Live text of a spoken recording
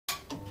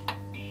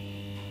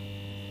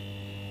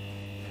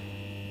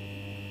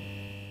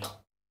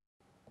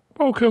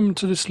Welcome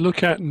to this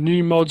look at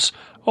new mods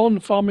on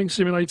Farming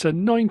Simulator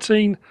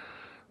 19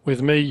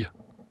 with me,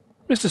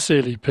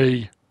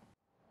 MrSealyp.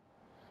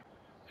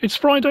 It's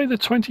Friday the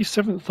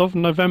 27th of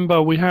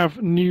November. We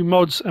have new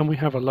mods and we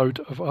have a load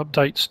of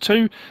updates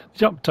too.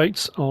 The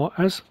updates are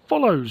as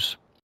follows.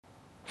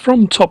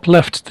 From top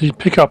left, the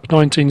Pickup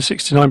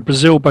 1969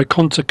 Brazil by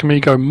Conta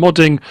Comigo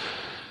modding.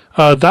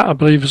 That I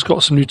believe has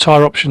got some new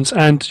tyre options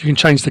and you can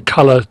change the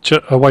colour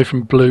away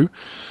from blue.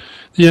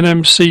 The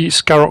NMC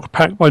Scarrock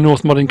pack by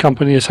North Modding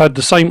Company has had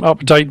the same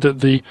update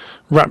that the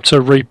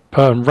Raptor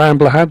Reaper and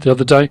Rambler had the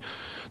other day.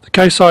 The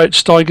Case IH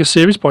Steiger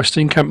series by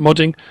Steenkamp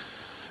Modding.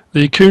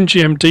 The Kuhn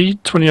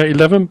GMD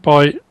 2811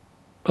 by,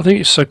 I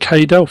think it's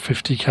Cicada or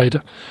 50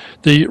 Cada.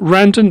 The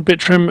Randon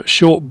Bittrim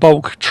Short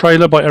Bulk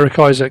Trailer by Eric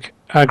Isaac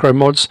Agro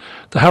Mods.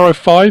 The Harrow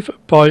 5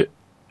 by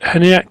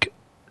Heniak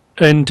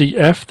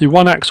NDF. The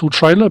One Axle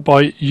Trailer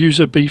by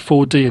User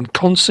B4D and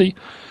Consi.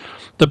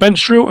 The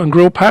Bench Drill and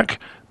Grill Pack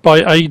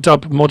by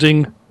ADub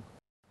Modding.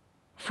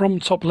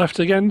 From top left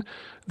again,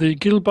 the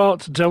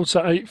Guilbart Delta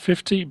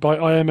 850 by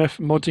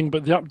lmfmodding,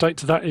 but the update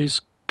to that is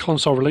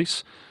console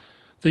release.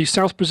 The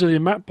South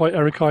Brazilian map by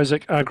Eric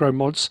Isaac Agro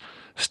Mods.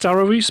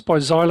 Starois by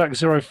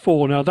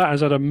Zylac04. Now that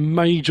has had a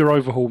major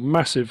overhaul,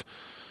 massive.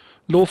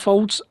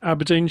 Lawfolds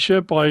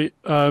Aberdeenshire by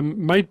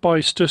made by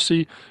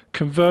Stussy,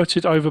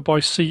 converted over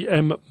by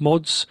CM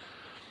Mods.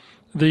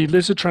 The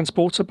Lizard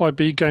Transporter by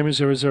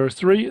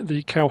BGamer003,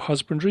 the Cow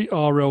Husbandry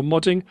RL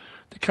Modding,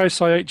 the Case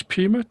IH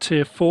Puma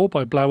Tier 4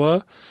 by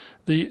Blauer,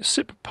 the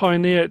SIP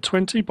Pioneer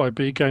 20 by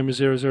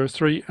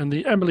BGamer003, and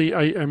the Emily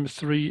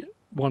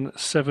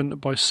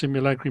AM317 by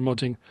Simulagri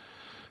Modding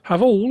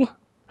have all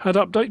had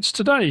updates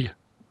today.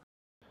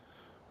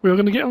 We're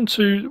going to get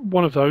onto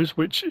one of those,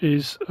 which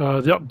is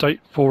the update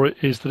for it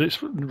is that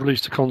it's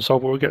released to console,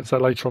 but we'll get to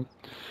that later on.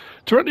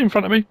 Directly in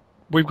front of me,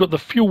 we've got the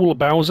Fuel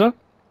Bowser.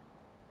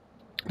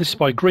 This is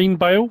by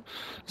GreenBale,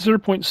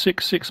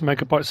 0.66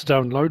 megabytes to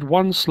download,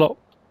 one slot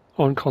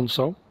on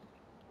console.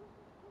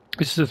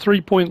 This is a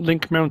 3-point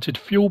link mounted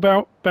fuel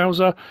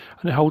Bowser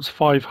and it holds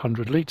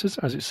 500 litres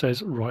as it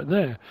says right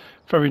there.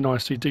 Very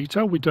nicely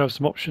detailed. We do have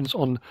some options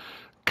on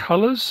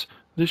colours.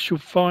 This you'll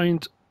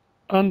find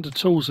under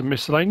Tools and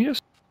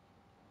Miscellaneous.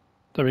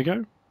 There we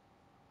go.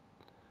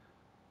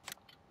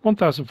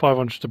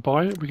 1,500 to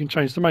buy. We can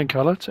change the main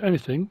colour to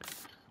anything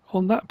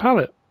on that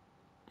palette,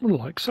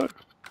 like so.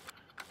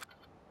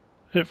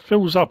 It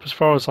fills up, as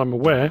far as I'm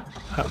aware,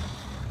 at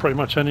pretty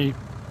much any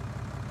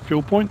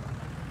fuel point.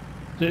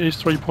 It is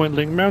 3-point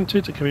link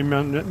mounted. It can be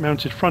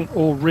mounted front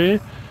or rear.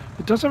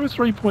 It does have a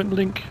 3-point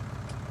link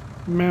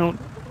mount.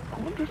 I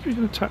wonder if you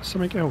can attach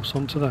something else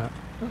onto that.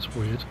 That's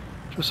weird.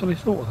 Just suddenly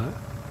thought of that.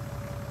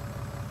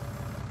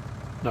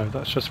 No,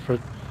 that's just for...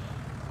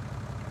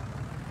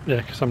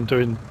 Yeah, because I'm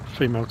doing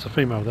female to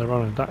female there,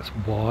 aren't I? That's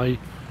why.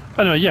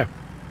 Anyway, yeah.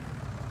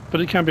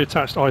 But it can be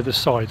attached either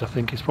side, I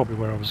think is probably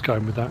where I was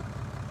going with that.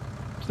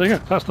 So there you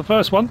go, that's the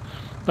first one.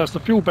 That's the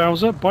Fuel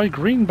Bowser by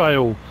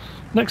GreenBale.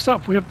 Next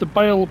up we have the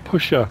Bale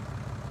Pusher.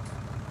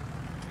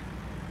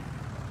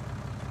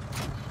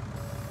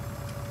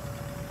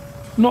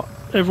 Not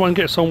everyone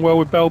gets on well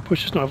with Bale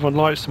Pushers, not everyone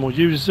likes them or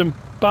uses them,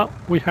 but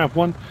we have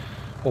one.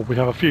 Or we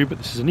have a few, but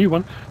this is a new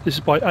one. This is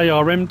by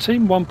ARM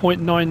Team,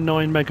 1.99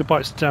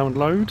 megabytes to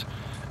download.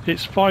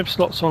 It's 5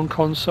 slots on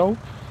console.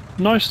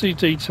 Nicely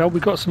detailed.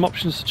 We've got some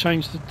options to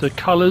change the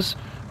colours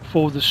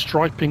for the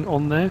striping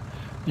on there.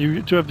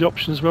 You do have the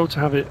option as well to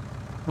have it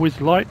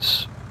with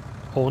lights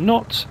or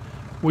not.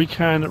 We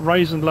can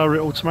raise and lower it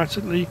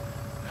automatically,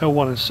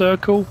 L1 and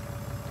circle,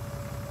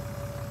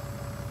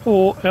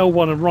 or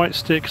L1 and right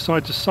stick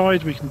side to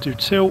side. We can do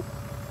tilt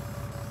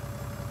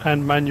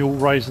and manual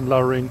raise and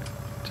lowering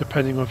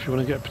depending on if you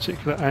want to get a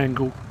particular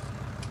angle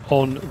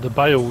on the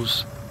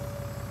bales,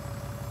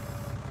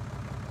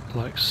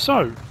 like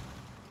so.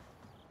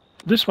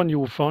 This one you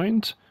will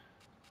find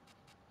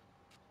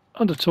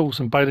under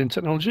Tools and Baling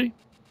Technology.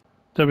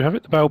 There we have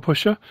it, the Bale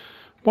Pusher.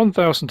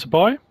 1,000 to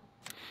buy.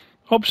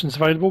 Options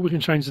available. We can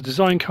change the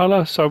design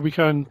colour, so we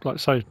can, like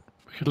say,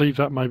 we could leave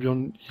that maybe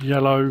on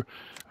yellow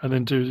and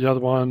then do the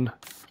other one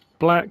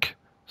black,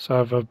 so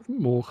have a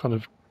more kind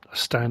of a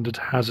standard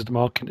hazard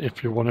marking,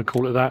 if you want to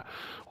call it that,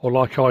 or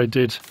like I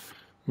did,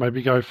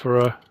 maybe go for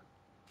a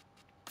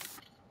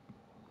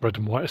red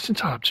and white. It's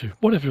entirely up to you,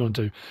 whatever you want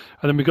to do.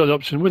 And then we've got the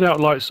option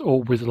without lights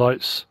or with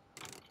lights.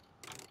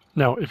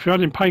 Now, if you're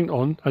adding paint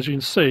on, as you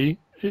can see,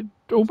 it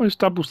almost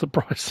doubles the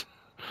price.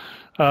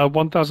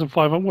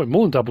 1,500, well,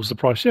 more than doubles the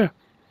price, yeah.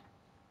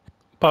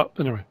 But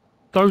anyway,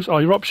 those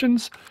are your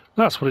options.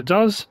 That's what it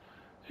does.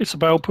 It's a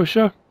Bale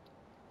Pusher.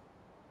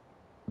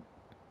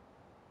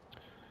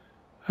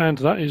 And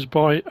that is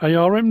by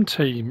ARM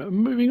Team.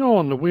 Moving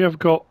on, we have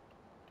got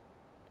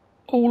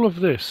all of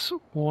this.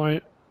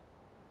 Why?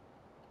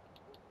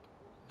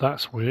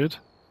 That's weird.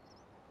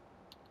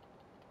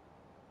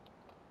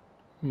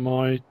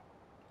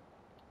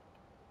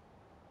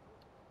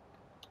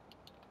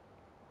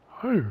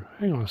 Oh,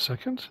 hang on a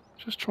second.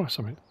 Just try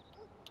something.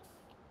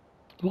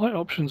 Light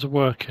options are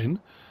working.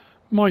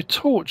 My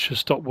torch has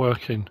stopped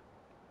working.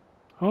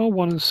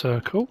 R1 and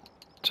circle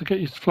to get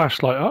your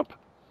flashlight up.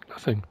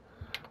 Nothing.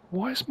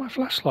 Why is my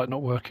flashlight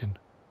not working?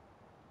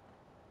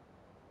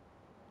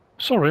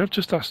 Sorry, I've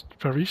just asked.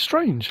 Very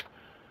strange.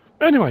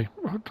 Anyway,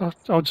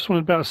 I just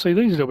wanted to see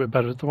these a little bit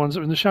better, the ones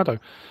that are in the shadow.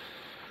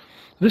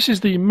 This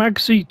is the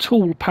Magsi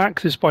tool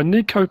pack. This is by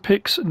Nico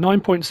Pix,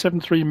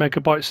 9.73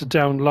 megabytes to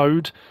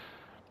download.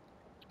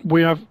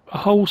 We have a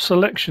whole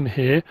selection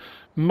here.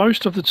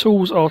 Most of the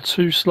tools are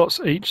 2 slots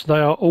each. They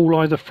are all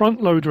either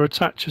front loader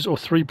attachers or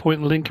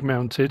 3-point link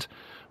mounted.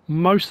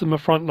 Most of them are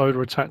front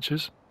loader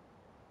attachers.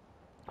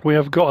 We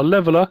have got a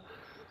leveler,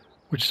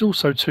 which is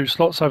also 2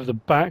 slots over the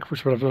back,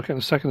 which we'll have a look at in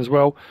a second as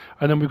well.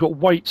 And then we've got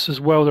weights as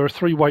well. There are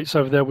 3 weights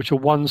over there, which are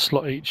 1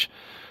 slot each.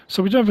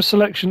 So we do have a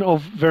selection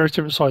of various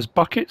different size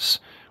buckets.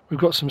 We've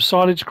got some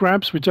silage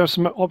grabs. We do have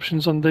some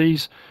options on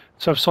these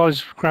to have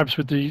silage grabs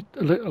with the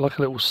like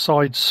a little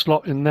side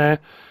slot in there.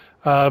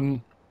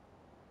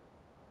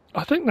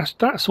 I think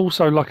that's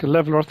also like a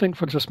leveler, I think,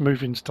 for just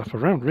moving stuff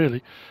around,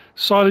 really.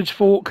 Silage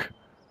fork.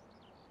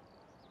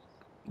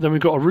 Then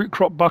we've got a root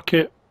crop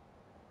bucket.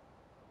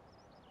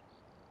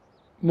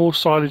 More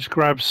silage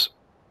grabs.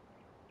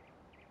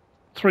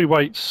 3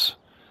 weights.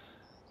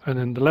 And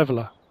then the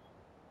leveler.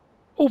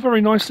 All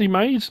very nicely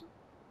made.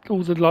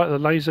 All the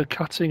laser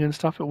cutting and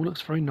stuff, it all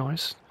looks very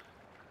nice.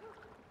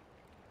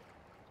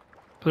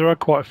 But there are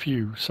quite a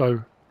few,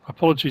 so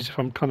apologies if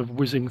I'm kind of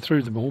whizzing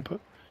through them all, but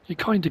you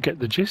kind of get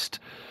the gist.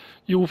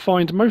 You will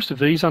find most of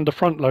these under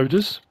front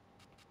loaders.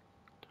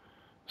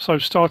 So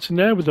starting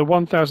there with the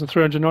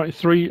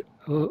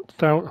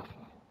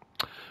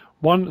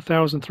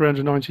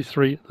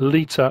 1,393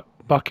 litre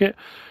bucket.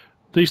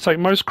 These take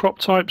most crop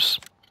types.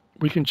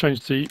 We can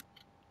change the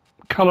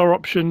colour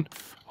option.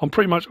 On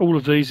pretty much all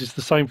of these, it's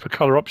the same for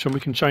colour option. We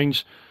can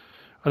change.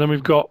 And then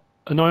we've got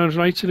a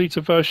 980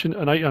 litre version,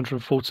 an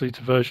 840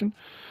 litre version.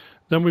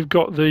 Then we've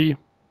got the...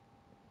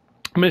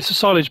 I mean, it's a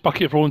silage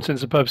bucket for all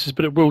intents and purposes,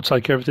 but it will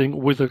take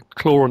everything with a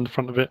claw on the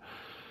front of it.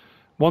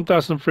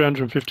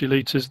 1,350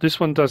 litres. This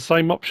one does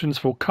same options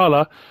for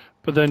colour,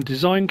 but then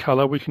design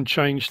colour we can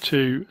change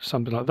to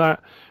something like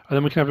that. And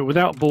then we can have it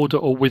without border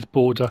or with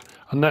border.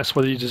 And that's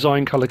where the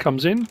design colour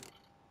comes in,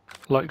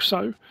 like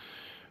so.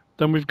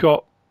 Then we've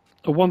got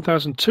a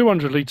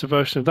 1,200 litre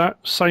version of that.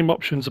 Same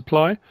options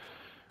apply.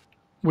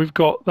 We've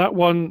got that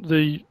one.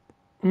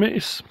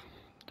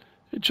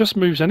 It just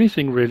moves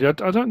anything really. I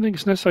don't think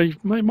it's necessarily.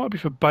 It might be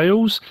for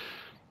bales.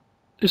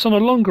 It's on a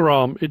longer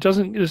arm. It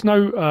doesn't. There's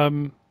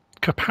no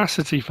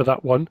capacity for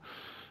that one.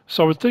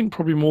 So I would think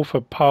probably more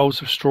for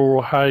piles of straw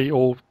or hay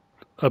or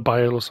a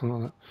bale or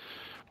something like that.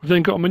 We've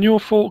then got a manure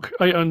fork,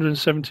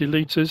 870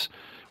 litres.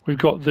 We've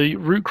got the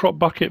root crop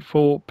bucket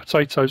for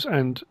potatoes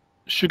and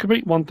sugar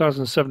beet,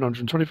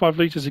 1,725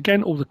 litres.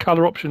 Again, all the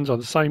colour options are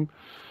the same.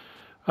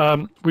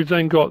 We've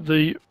then got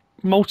the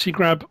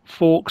multi-grab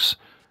forks,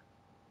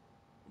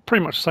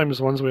 pretty much the same as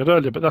the ones we had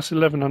earlier, but that's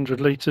 1,100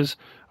 litres,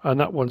 and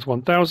that one's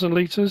 1,000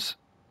 litres.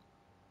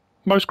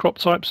 Most crop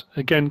types,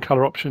 again,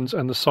 colour options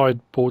and the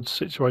sideboard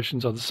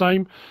situations are the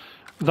same.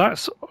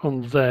 That's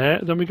on there.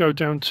 Then we go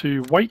down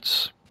to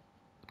weights,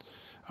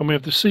 and we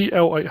have the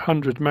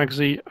CL800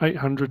 Magsi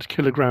 800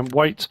 kilogram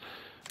weight.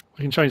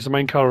 We can change the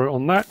main colour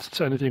on that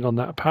to anything on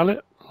that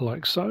palette,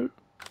 like so.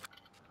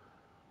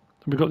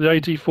 Then we've got the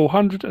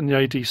AD400 and the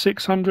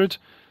AD600.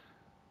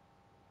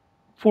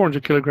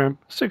 400 kilogram,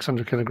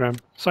 600 kilogram,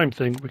 same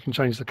thing. We can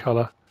change the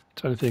colour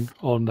to anything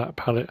on that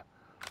palette,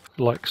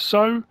 like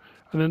so.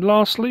 And then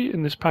lastly,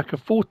 in this pack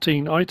of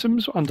 14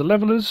 items under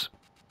levelers,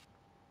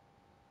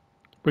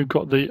 we've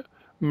got the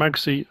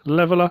Magsi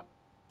leveler.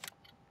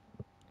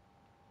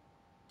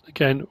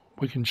 Again,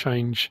 we can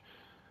change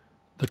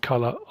the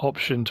colour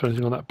option to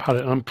anything on that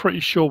palette. And I'm pretty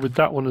sure with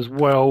that one as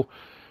well,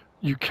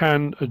 you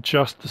can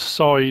adjust the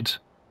side,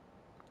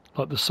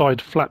 like the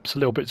side flaps a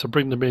little bit to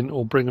bring them in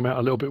or bring them out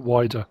a little bit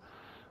wider.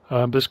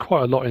 There's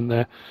quite a lot in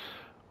there.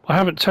 I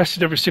haven't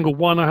tested every single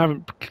one. I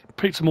haven't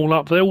picked them all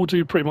up. They all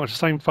do pretty much the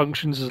same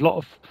functions. There's a lot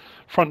of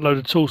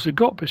front-loaded tools we've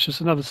got, but it's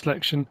just another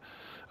selection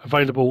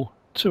available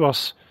to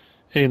us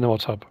in the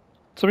Mod Hub.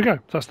 So there we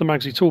go. That's the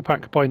Magsi tool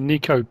pack by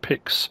Nico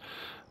Pix.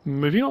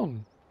 Moving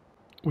on.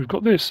 We've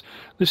got this.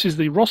 This is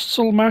the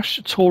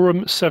Rostselmash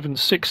Torum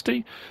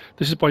 760.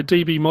 This is by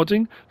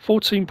WhiteBull,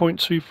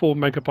 14.24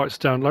 megabytes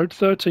download,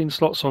 13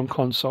 slots on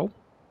console.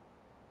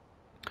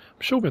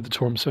 I'm sure we had the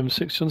Torum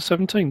 760 on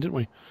 17, didn't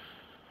we?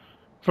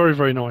 Very,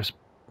 very nice.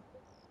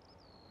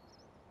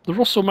 The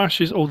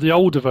Rostselmashes, or the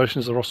older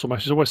versions of the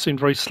Rostselmashes, always seemed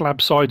very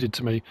slab-sided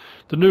to me.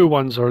 The newer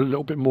ones are a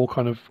little bit more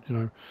kind of,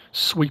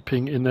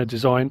 sweeping in their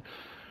design.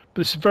 But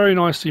this is very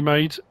nicely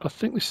made. I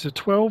think this is a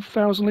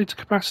 12,000 litre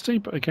capacity,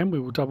 but again, we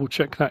will double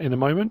check that in a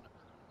moment.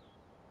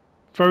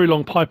 Very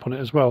long pipe on it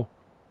as well.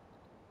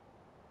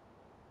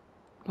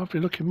 Lovely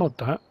looking mod,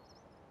 that.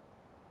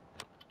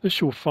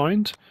 This you'll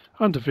find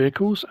under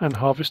vehicles and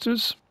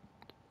harvesters.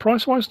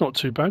 Price-wise, not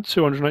too bad.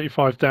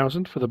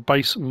 285,000 for the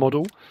base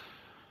model,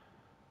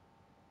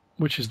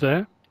 which is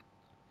there.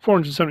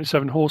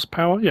 477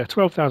 horsepower. Yeah,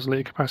 12,000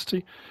 litre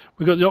capacity.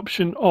 We've got the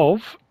option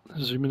of,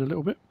 zoom in a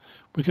little bit,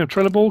 we can have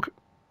Trelleborg,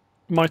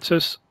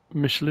 Mitas,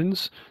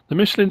 Michelins. The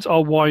Michelins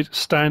are wide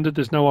standard.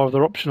 There's no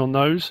other option on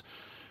those.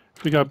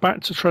 If we go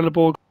back to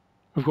Trelleborg,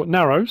 we've got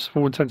narrows for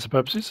all intents and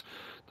purposes.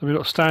 Then we've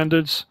got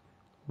standards,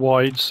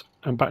 wides,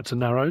 and back to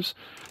narrows.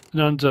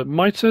 And under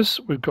Mitres,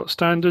 we've got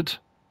standard,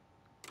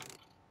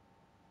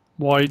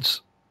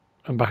 wides,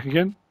 and back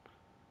again.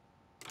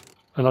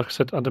 And like I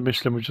said, under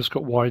Michelin, we've just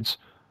got wides.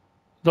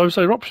 Those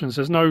are options.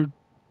 There's no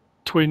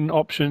twin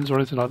options or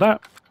anything like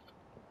that.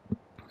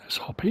 Let's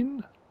hop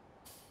in.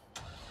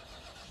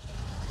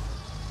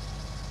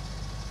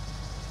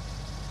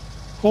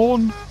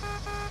 Horn.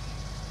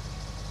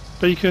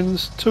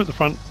 Beacons, 2 at the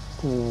front,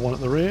 1 at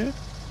the rear.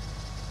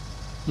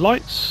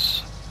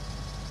 Lights.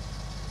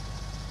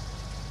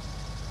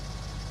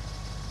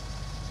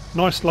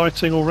 Nice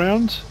lighting all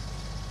round.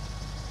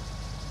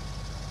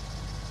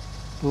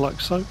 Like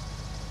so.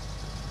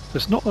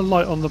 There's not a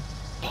light on the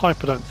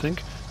pipe, I don't think.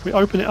 If we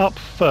open it up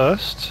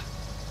first.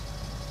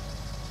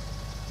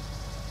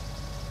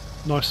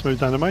 Nice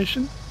smooth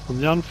animation on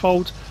the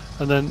unfold.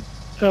 And then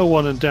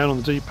L1 and down on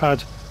the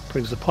D-pad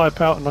brings the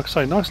pipe out. And like I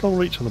say, nice long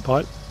reach on the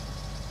pipe.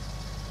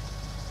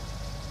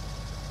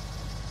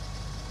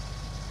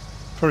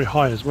 Very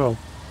high as well.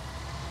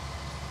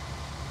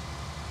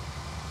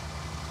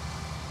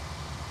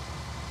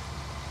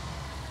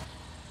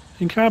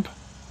 In cab.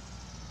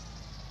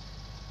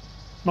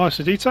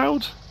 Nicely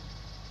detailed.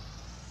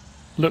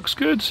 Looks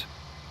good.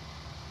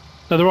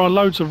 Now there are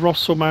loads of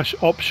Rostselmash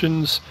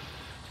options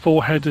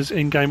for headers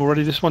in game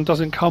already. This one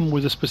doesn't come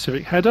with a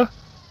specific header.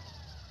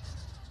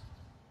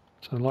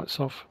 Turn lights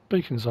off,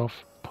 beacons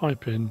off,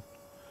 pipe in.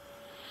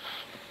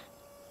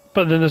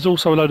 But then there's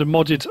also a load of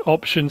modded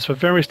options for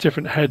various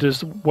different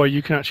headers where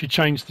you can actually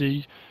change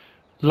the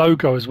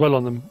logo as well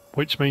on them,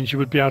 which means you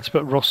would be able to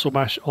put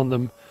Rostselmash on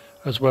them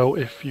as well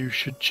if you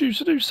should choose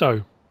to do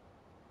so.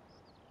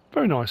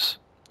 Very nice.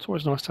 It's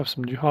always nice to have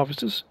some new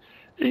harvesters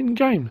in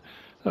game.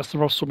 That's the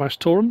Rostselmash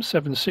Torum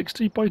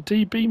 760 by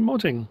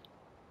WhiteBull.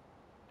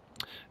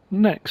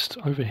 Next,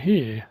 over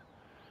here.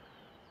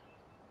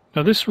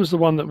 Now this was the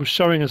one that was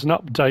showing as an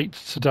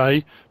update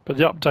today, but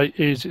the update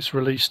is it's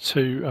released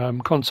to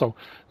console.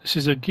 This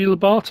is a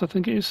Guilbart, I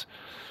think it is.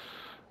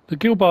 The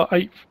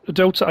Guilbart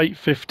Delta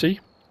 850.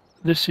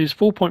 This is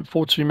 4.42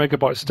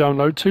 megabytes to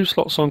download, 2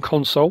 slots on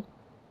console.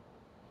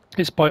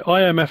 It's by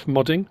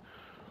lmfmodding.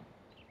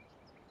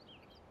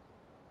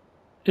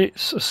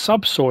 It's a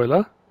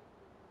subsoiler,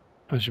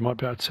 as you might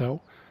be able to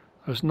tell.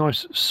 Those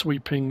nice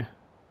sweeping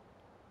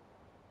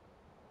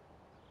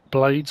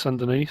blades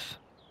underneath.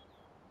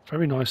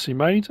 Very nicely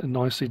made and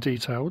nicely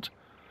detailed.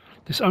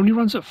 This only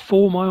runs at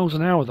 4 miles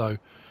an hour though.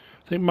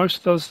 I think most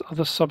of those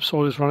other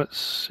subsoilers run at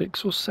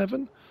 6 or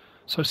 7.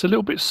 So it's a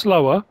little bit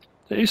slower.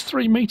 It is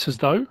 3 meters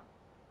though.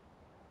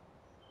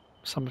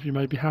 Some of you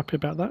may be happy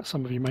about that,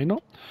 some of you may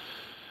not.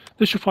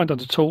 This you'll find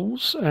under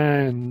tools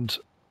and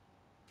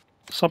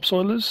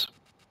subsoilers.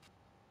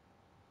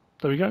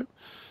 There we go.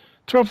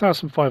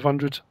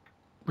 12,500.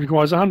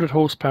 Requires 100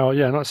 horsepower.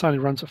 Yeah, and that only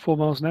runs at 4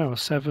 miles an hour.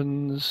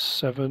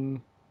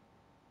 7,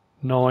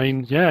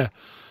 9. Yeah.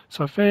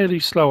 So fairly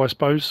slow, I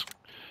suppose.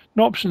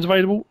 No options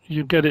available.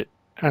 You get it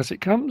as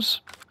it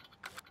comes.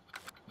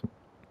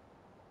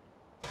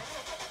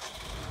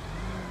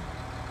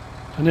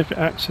 And if it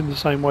acts in the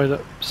same way that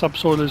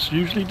subsoilers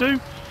usually do,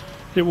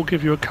 it will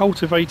give you a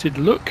cultivated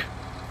look,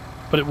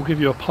 but it will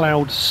give you a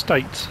ploughed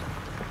state.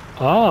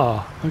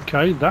 Ah,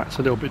 okay, that's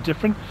a little bit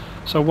different.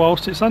 So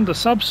whilst it's under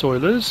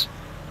subsoilers,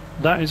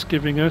 that is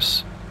giving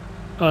us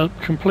a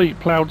complete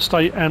ploughed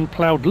state and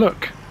ploughed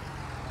look,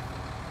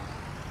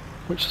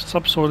 which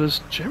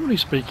subsoilers, generally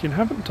speaking,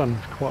 haven't done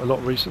quite a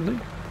lot recently.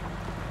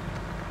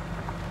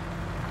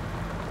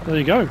 There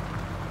you go.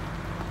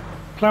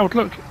 Ploughed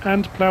look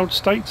and ploughed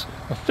state.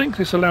 I think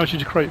this allows you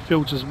to create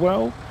fields as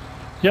well.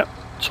 Yep,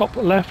 top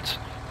left,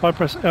 if I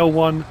press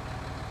L1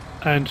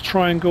 and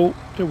triangle,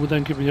 it will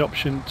then give me the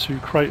option to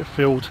create a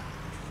field.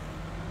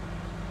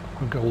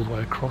 I'll go all the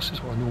way across,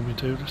 is what I normally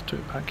do. Let's do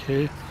it back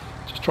here.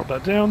 Just drop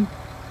that down.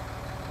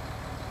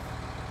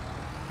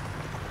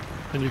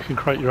 And you can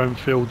create your own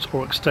fields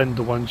or extend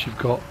the ones you've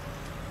got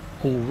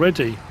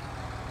already.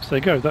 So there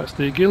you go, that's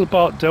the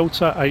Guilbart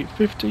Delta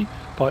 850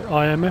 by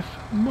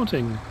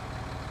lmfmodding.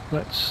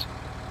 Let's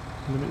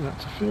limit that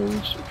to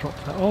fields, drop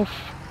that off.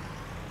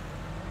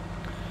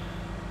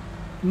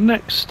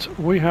 Next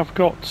we have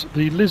got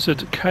the Lizard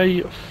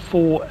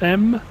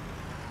K4M.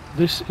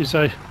 This is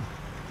a,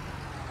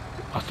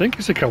 I think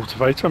it's a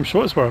cultivator, I'm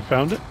sure it's where I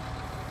found it.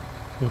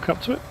 Look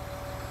up to it.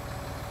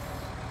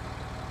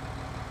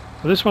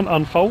 This one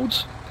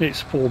unfolds,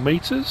 it's 4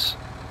 meters.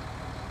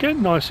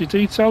 Again, nicely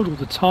detailed with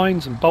the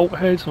tines and bolt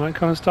heads and that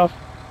kind of stuff.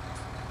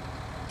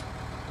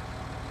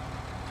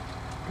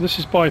 This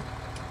is by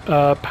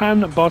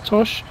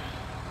Bartosz.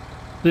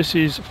 This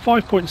is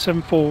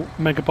 5.74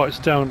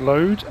 megabytes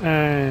download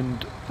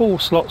and 4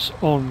 slots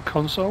on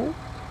console.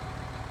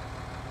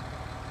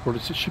 Or at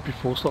least it should be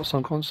 4 slots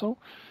on console.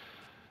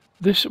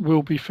 This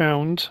will be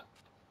found,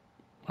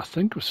 I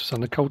think it was just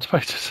under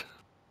cultivators.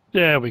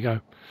 There we go.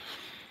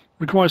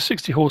 Requires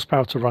 60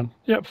 horsepower to run.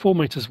 Yep, 4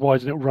 meters wide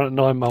and it will run at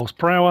 9 miles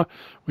per hour.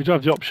 We do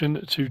have the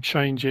option to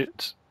change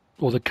it,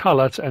 or the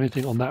colour, to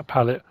anything on that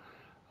palette,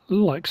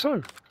 like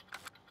so.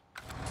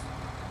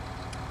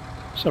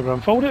 So we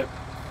unfold it,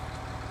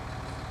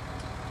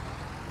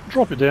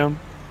 drop it down,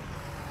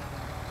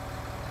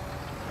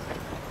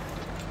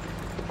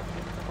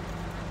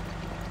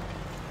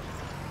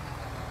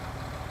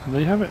 and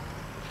there you have it.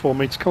 4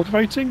 metres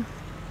cultivating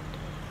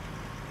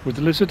with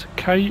the lizard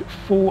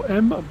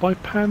K4M by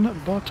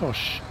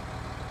Bartosz.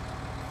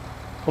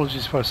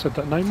 Apologies if I said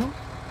that name wrong.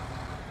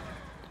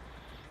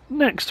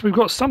 Next we've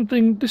got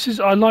something,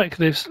 I like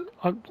this,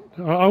 I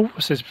always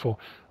said this before,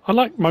 I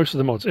like most of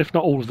the mods, if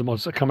not all of the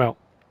mods that come out.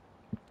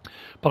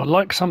 But I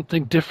like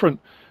something different,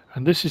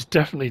 and this is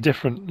definitely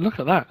different. Look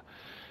at that.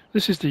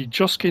 This is the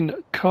Joskin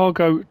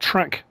Cargo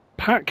Track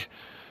Pack.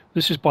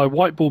 This is by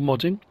WhiteBull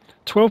Modding.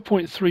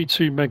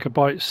 12.32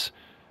 megabytes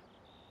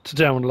to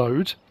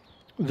download.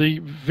 The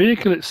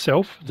vehicle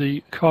itself,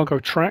 the cargo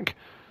track,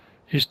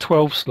 is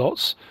 12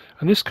 slots,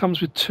 and this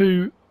comes with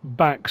 2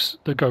 backs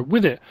that go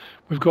with it.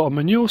 We've got a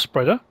manure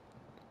spreader,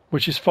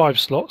 which is 5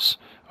 slots,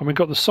 and we've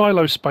got the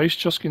Silospace,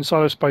 Joskin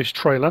Silospace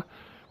trailer,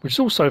 which is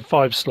also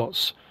 5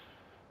 slots.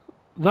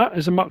 That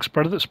is a muck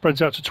spreader that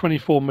spreads out to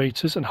 24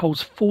 meters and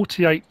holds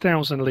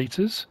 48,000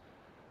 litres.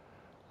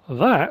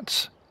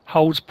 That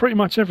holds pretty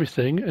much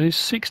everything and is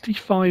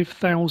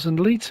 65,000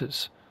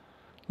 litres.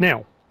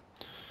 Now,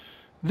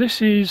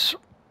 this is,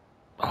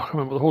 I can't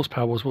remember what the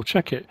horsepower was, we'll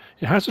check it.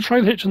 It has a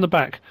trailer hitch on the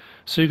back,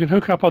 so you can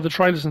hook up other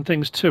trailers and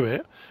things to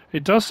it.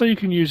 It does say you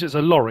can use it as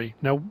a lorry.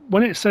 Now,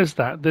 when it says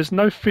that, there's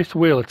no 5th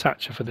wheel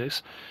attacher for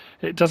this.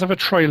 It does have a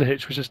trailer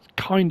hitch, which is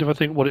kind of, I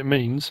think, what it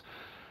means.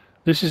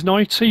 This is an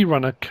IT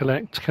runner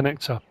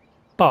connector,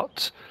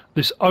 but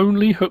this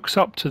only hooks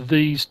up to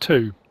these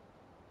 2.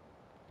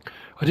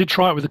 I did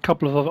try it with a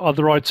couple of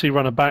other IT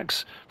runner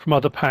backs from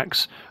other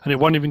packs, and it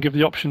won't even give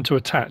the option to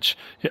attach.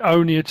 It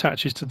only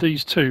attaches to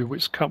these 2,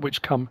 which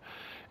come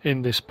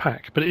in this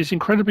pack. But it is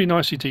incredibly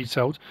nicely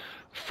detailed.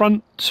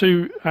 Front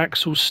 2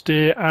 axles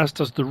steer, as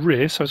does the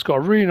rear, so it's got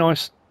a really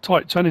nice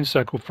tight turning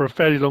circle for a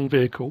fairly long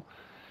vehicle.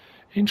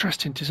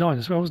 Interesting design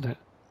as well, isn't it?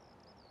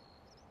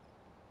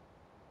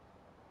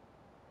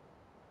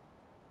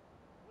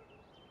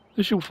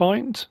 This you'll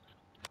find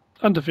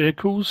under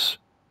vehicles,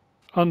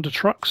 under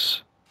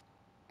trucks.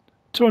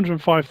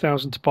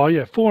 205,000 to buy,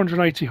 yeah,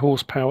 480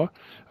 horsepower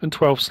and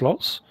 12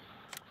 slots.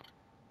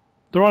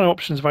 There are no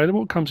options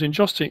available. It comes in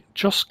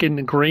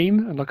Joskin green,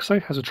 and like I say,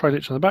 has a trailer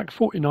hitch on the back,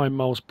 49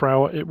 miles per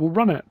hour it will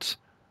run at.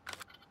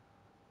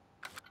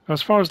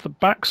 As far as the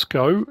backs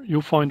go,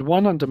 you'll find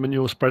one under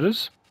manure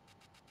spreaders.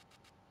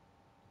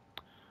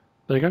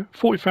 There you go,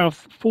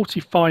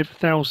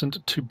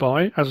 45,000 to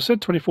buy. As I said,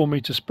 24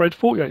 metre spread,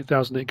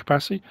 48,000 litre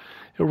capacity.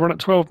 It will run at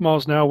 12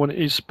 miles an hour when it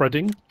is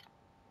spreading.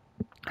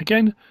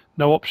 Again,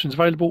 no options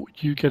available.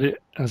 You get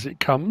it as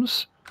it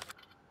comes.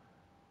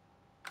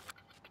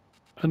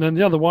 And then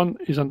the other one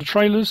is under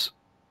trailers.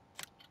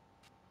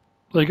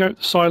 There you go, the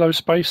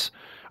Silospace.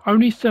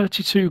 Only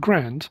 32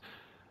 grand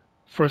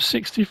for a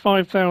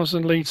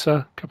 65,000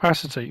 litre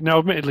capacity. Now,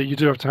 admittedly, you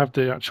do have to have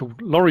the actual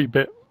lorry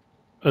bit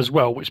as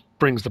well, which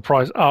brings the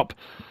price up.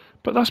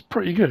 But that's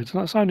pretty good.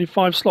 That's only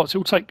 5 slots. It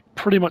will take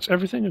pretty much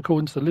everything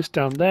according to the list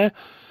down there.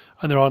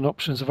 And there aren't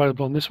options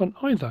available on this one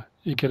either.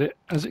 You get it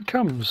as it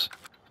comes.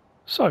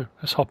 So,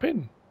 let's hop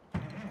in.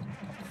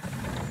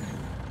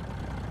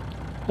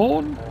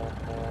 Horn.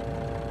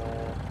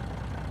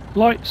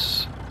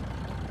 Lights.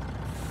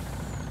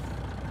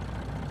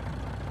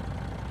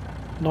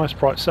 Nice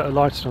bright set of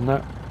lighting on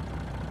that.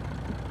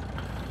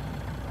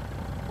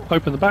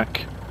 Open the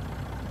back.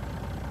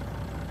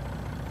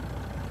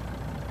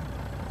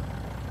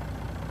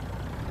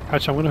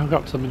 Actually, I'm going to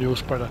hook up to the manure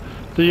spreader.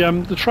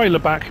 The trailer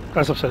back,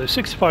 as I've said, is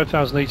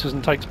 65,000 litres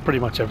and takes pretty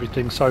much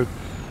everything. So,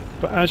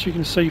 but as you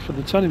can see from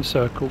the turning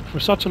circle, for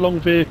such a long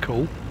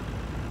vehicle,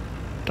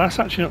 that's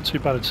actually not too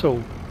bad at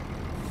all.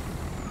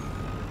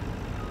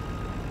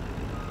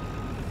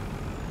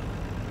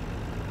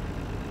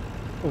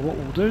 But what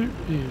we'll do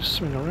is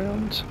swing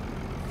around.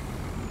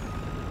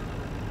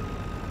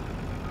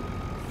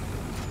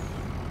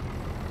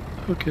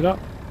 Hook it up.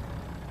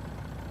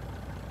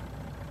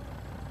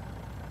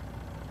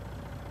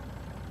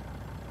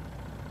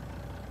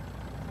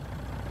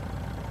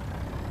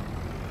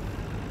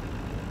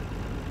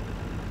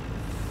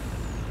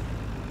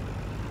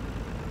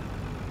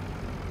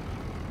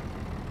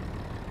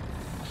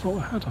 I thought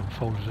I had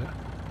unfolded it.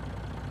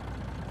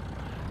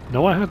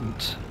 No, I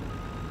hadn't.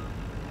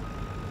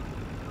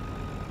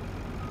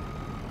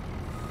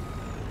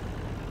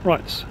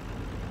 Right.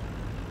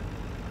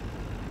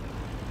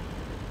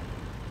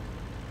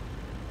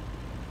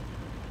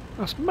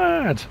 That's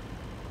mad,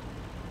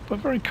 but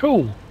very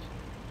cool.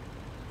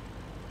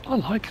 I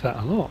like that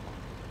a lot.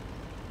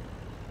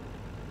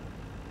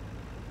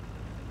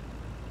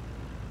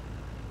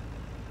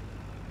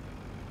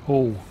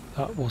 Oh,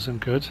 that wasn't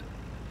good.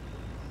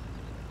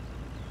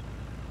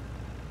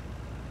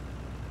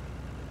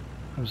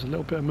 There was a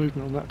little bit of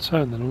movement on that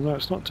turn then, although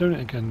it's not doing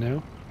it again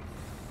now.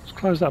 Let's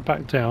close that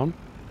back down.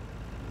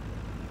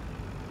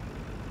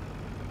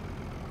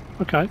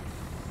 Okay.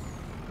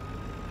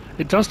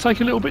 It does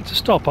take a little bit to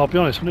stop, I'll be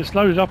honest. When it's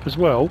loaded up as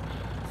well,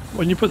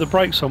 when you put the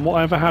brakes on, what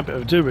I have a habit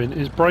of doing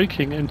is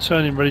braking and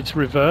turning ready to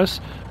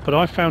reverse, but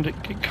I found it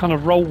kind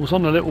of rolls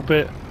on a little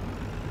bit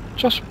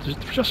just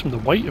from the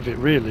weight of it,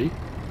 really.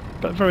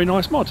 But a very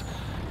nice mod.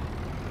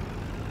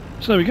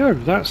 So there we go,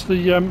 that's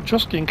the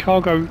Joskin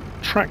Cargo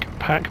Track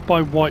Pack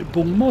by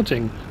WhiteBull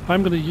Modding.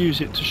 I'm going to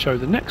use it to show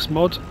the next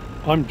mod.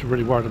 I'm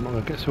really worried I'm not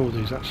going to get through all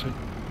these actually.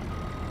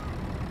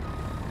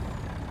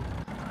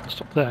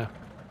 Stop there.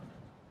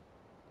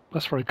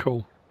 That's very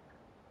cool.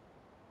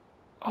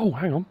 Oh,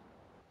 hang on.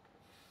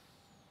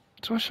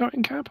 Did I show it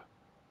in cab? I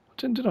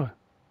didn't, did I?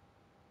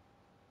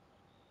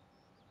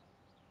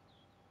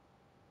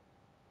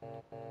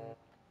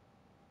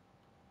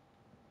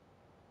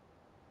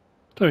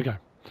 There we go.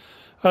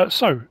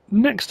 So,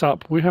 next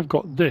up we have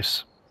got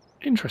this.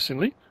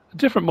 Interestingly, a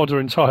different modder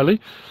entirely,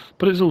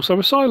 but it's also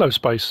a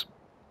Silospace.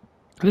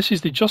 This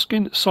is the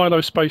Joskin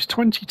Silospace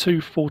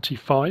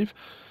 2245.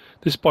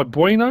 This is by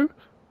Bueno.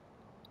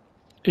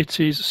 It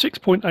is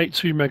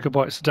 6.82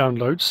 megabytes to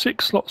download,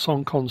 6 slots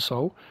on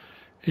console.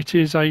 It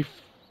is a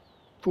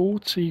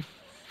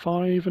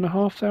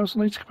 45,500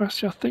 litre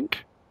capacity, I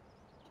think.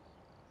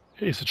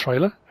 It is a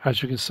trailer,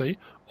 as you can see.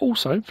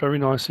 Also, very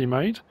nicely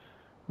made.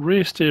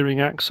 Rear steering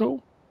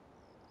axle.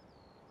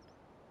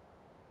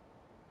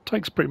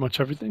 Takes pretty much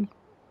everything,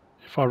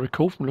 if I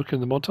recall from looking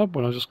in the mod hub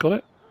when I just got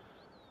it.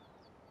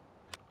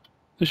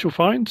 This you'll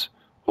find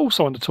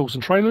also under tools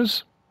and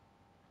trailers.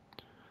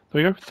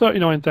 There we go,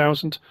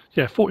 39,000,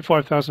 yeah,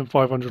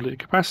 45,500 litre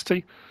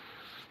capacity.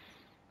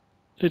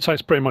 It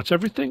takes pretty much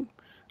everything.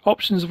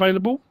 Options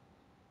available.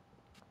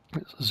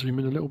 Let's zoom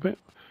in a little bit.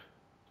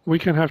 We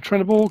can have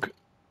Trelleborg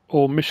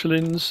or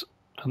Michelin's,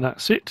 and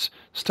that's it.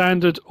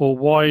 Standard or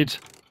wide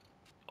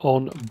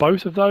on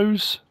both of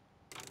those.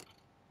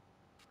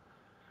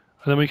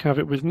 And then we can have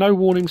it with no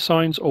warning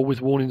signs or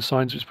with warning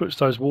signs, which puts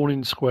those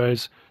warning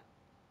squares,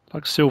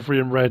 like silvery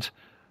and red,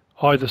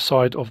 either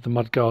side of the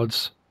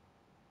mudguards.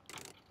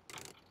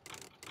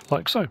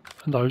 Like so,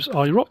 and those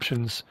are your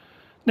options.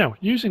 Now,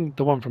 using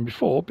the one from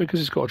before, because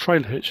it's got a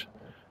trailer hitch,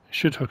 it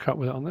should hook up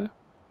with it on there.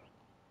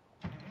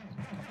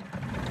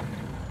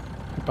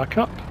 Back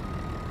up.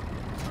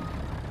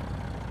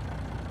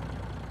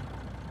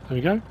 There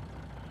we go.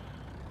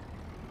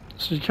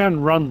 So you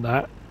can run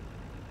that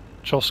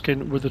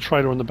Joskin with the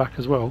trailer on the back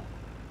as well.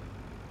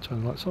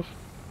 Turn the lights off.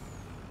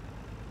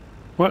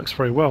 Works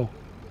very well.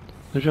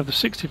 If you have the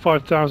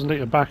 65,000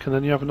 litre back and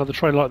then you have another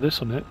trailer like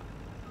this on it,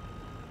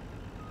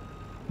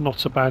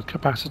 not a bad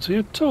capacity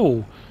at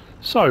all.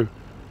 So,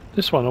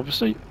 this one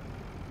obviously,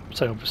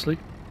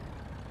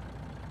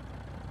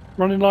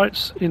 running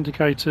lights,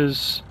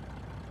 indicators,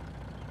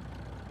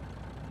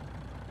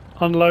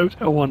 unload,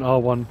 L1,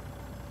 R1,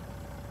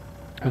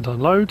 and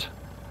unload.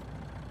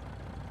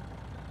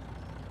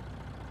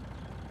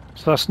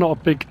 So that's not a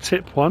big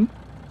tip one,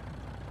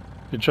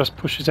 it just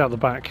pushes out the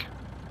back,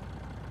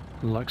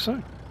 like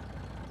so.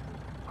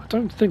 I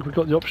don't think we've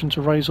got the option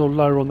to raise or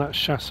lower on that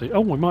chassis.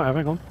 Oh, we might have,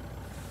 hang on.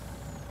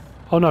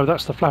 Oh no,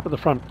 that's the flap at the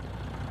front.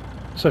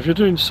 So if you're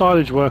doing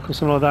silage work or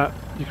something like that,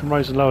 you can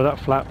raise and lower that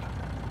flap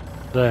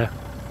there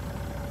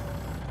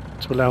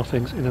to allow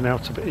things in and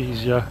out a bit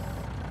easier.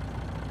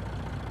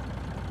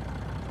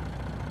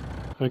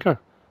 There we go.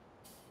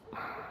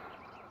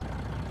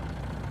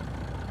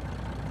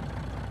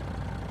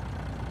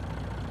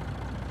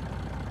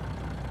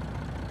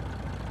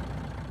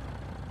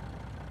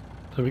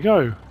 There we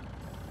go.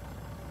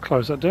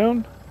 Close that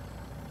down.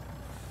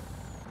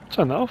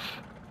 Turn that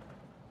off.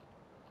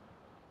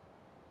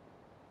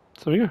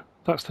 So there we go.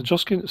 That's the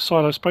Joskin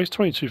Silospace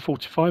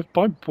 2245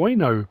 by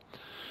Bueno.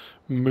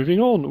 Moving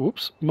on.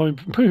 Whoops.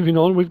 Moving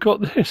on, we've got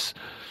this.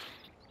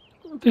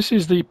 This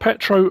is the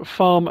Petro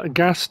farm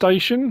gas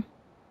station.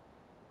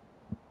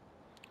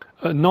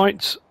 At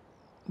night,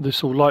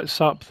 this all lights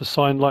up. The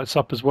sign lights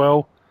up as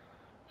well.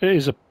 It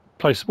is a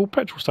placeable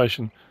petrol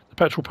station. The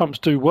petrol pumps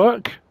do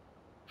work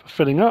for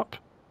filling up.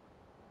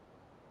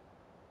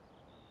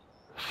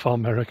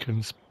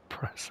 Farmericans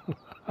press.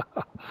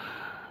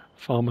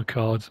 Farmer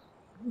card.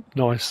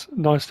 Nice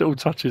little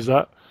touches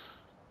that.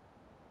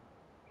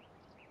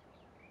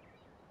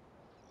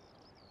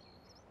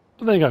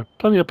 But there you go,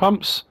 plenty of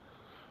pumps.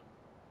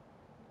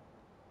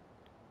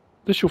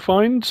 This you'll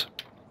find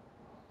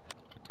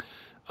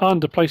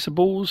under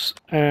placeables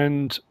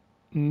and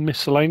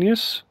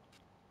miscellaneous.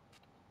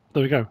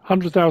 There we go,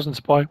 100,000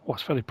 to buy. Well,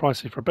 it's fairly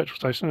pricey for a petrol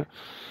station, isn't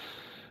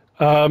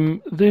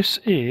it? This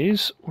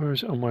is, where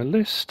is it on my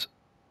list?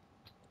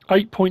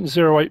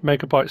 8.08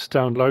 megabytes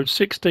download,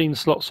 16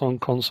 slots on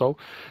console.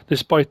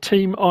 This by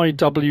Team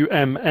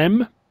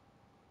IWMM.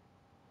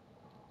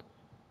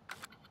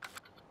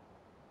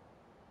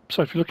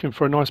 So if you're looking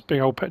for a nice big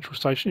old petrol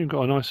station, you've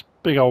got a nice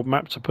big old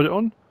map to put it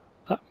on,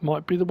 that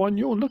might be the one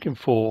you're looking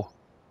for.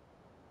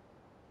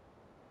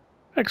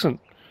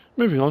 Excellent.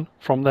 Moving on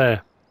from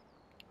there,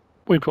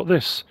 we've got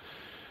this.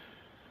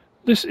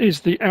 This is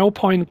the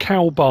Alpine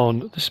Cow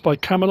Barn. This is by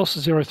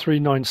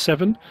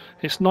Camelos0397.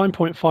 It's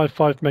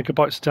 9.55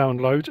 megabytes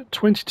download,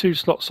 22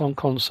 slots on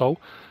console,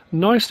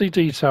 nicely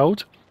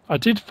detailed. I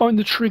did find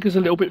the triggers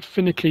a little bit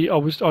finicky.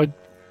 I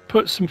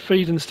put some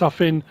feed and stuff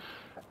in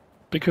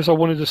because I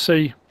wanted to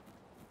see.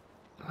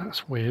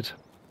 That's weird.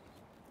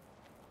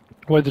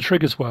 Where the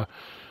triggers were.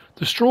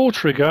 The straw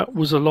trigger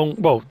was along.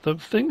 Well, the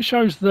thing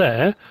shows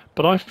there,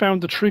 but I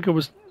found the trigger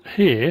was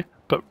here,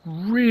 but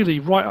really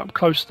right up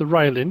close to the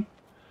railing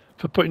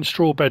for putting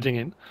straw bedding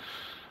in.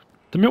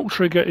 The milk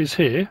trigger is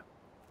here.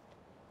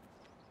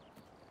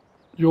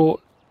 Your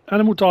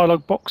animal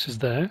dialogue box is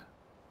there.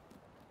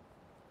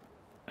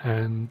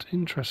 And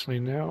interestingly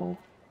now,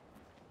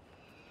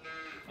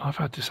 I've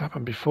had this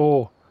happen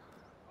before.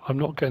 I'm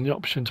not getting the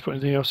option to put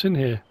anything else in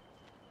here.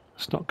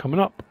 It's not coming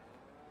up.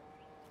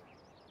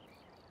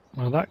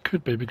 Well, that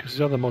could be because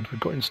the other mod we've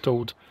got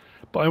installed.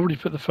 But I already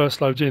put the first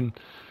load in.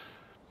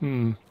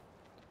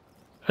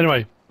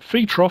 Anyway,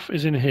 feed trough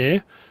is in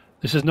here.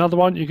 This is another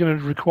one. You're going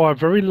to require a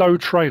very low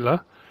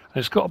trailer. And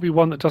it's got to be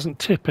one that doesn't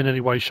tip in any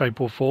way, shape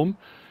or form.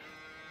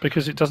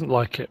 Because it doesn't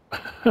like it.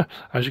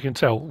 As you can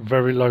tell,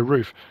 very low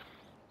roof.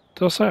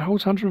 Did I say it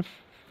holds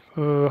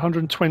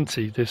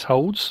 120? This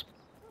holds.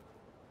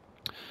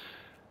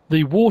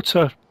 The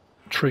water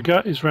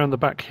trigger is around the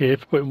back here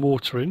for putting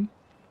water in.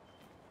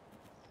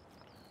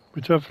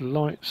 We do have a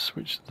light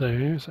switch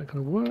there. Is that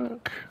going to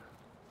work?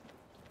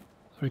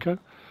 There we go.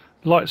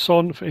 Lights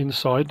on for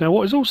inside. Now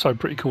what is also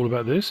pretty cool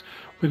about this,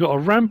 we've got a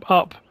ramp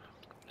up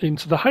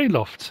into the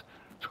hayloft.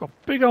 It's got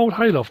a big old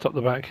hayloft up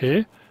the back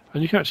here,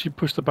 and you can actually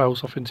push the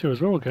bales off into here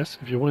as well, I guess,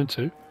 if you wanted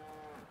to.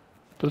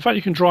 But the fact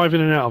you can drive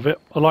in and out of it,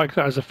 I like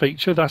that as a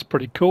feature. That's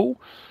pretty cool.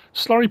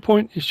 Slurry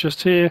point is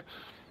just here,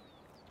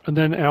 and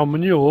then our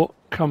manure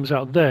comes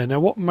out there. Now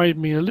what made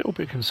me a little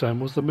bit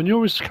concerned was the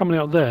manure is coming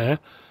out there,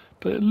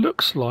 but it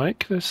looks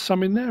like there's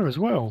some in there as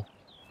well.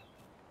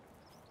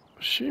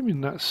 Assuming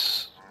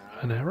that's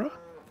an error?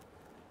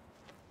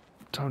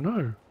 Don't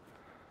know.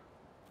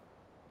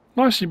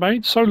 Nicely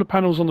made. Solar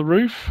panels on the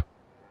roof.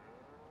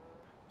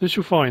 This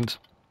you'll find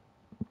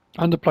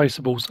under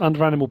placeables,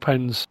 under animal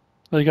pens.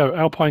 There you go.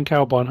 Alpine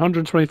Cow Barn.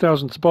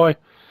 120,000 to buy.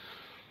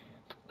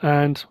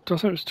 And did I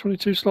say it was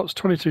 22 slots?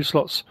 22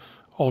 slots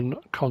on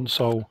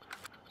console.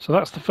 So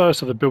that's the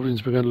first of the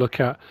buildings we're going to look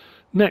at.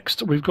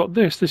 Next, we've got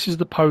this. This is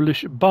the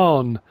Polish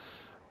Barn.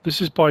 This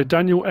is by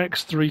Daniel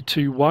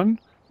X321.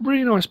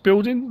 Really nice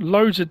building.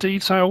 Loads of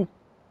detail.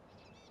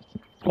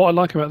 What I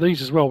like about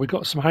these as well, we've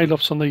got some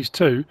haylofts on these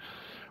too,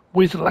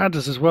 with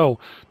ladders as well.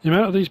 The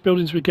amount of these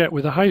buildings we get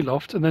with a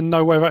hayloft and then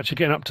no way of actually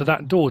getting up to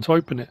that door to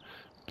open it.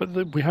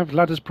 But we have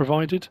ladders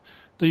provided.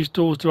 These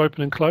doors do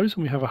open and close,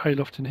 and we have a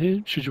hayloft in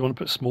here, should you want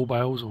to put small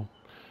bales or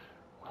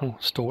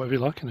store whatever you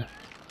like in there.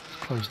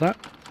 Let's close that.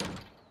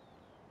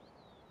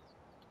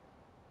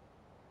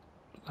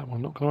 That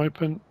one not going to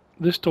open.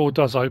 This door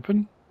does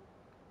open.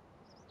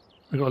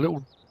 We've got a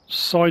little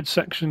side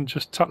section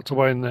just tucked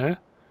away in there,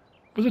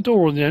 with a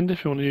door on the end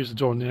if you want to use the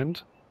door on the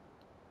end.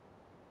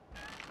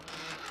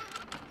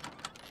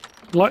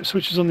 Light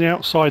switches on the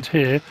outside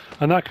here,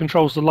 and that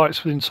controls the lights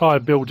for the entire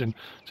building.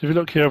 So if you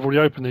look here, I've already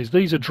opened these.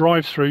 These are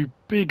drive-through,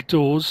 big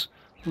doors,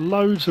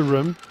 loads of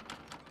room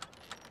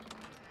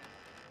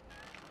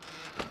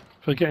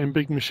for getting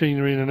big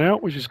machinery in and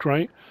out, which is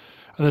great.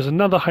 And there's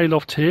another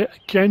hayloft here,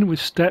 again with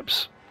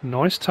steps.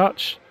 Nice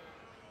touch.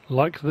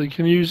 Like that you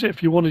can use it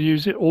if you want to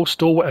use it, or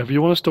store whatever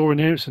you want to store in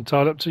here. It's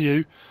entirely up to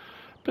you.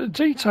 But the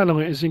detail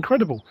on it is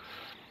incredible.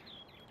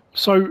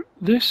 So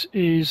this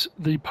is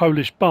the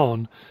Polish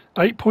Barn.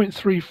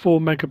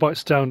 8.34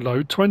 megabytes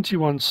download,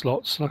 21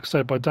 slots, like I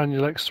said, by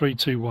Daniel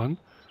X321.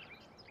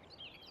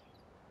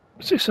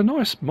 It's a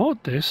nice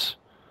mod, this.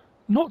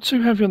 Not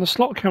too heavy on the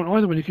slot count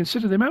either when you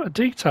consider the amount of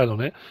detail on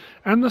it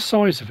and the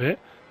size of it.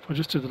 If I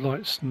just do the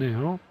lights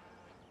now.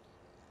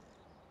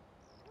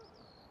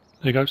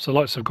 There you go, so the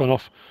lights have gone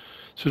off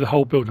through the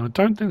whole building. I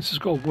don't think this has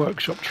got a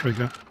workshop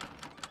trigger.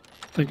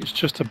 I think it's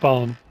just a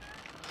barn.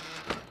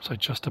 I'll say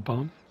just a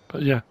barn,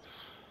 but yeah.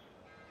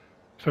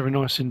 Very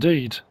nice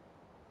indeed.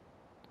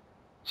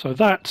 So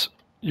that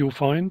you'll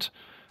find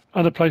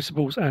under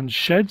placeables and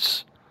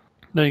sheds.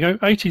 There you go,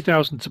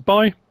 80,000 to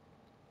buy.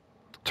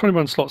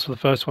 21 slots for the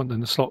first one,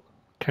 then the slot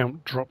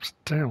count drops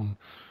down.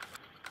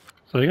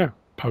 So there you go,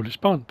 Polish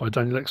Barn by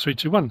Daniel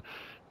X321.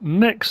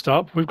 Next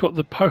up, we've got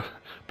the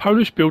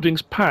Polish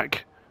Buildings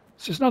Pack.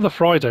 This is another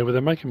Friday where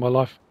they're making my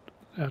life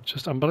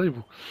just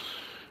unbelievable.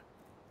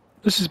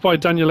 This is by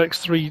Daniel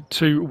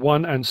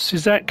X321 and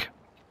Cisek.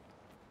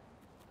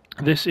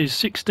 This is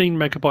 16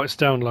 megabytes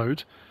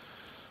download.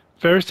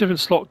 Various different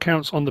slot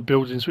counts on the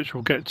buildings, which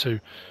we'll get to.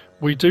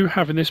 We do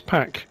have in this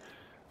pack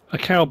a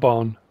cow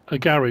barn, a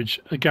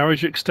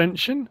garage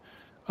extension,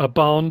 a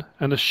barn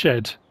and a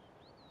shed.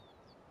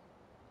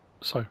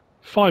 So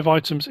 5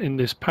 items in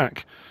this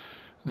pack.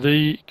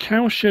 The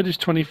cow shed is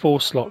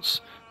 24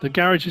 slots. The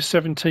garage is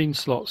 17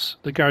 slots.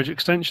 The garage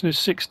extension is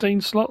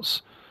 16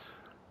 slots.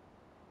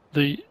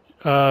 The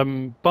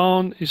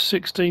barn is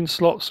 16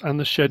 slots and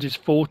the shed is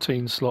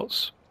 14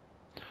 slots.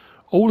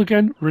 All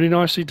again really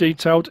nicely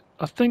detailed.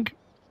 I think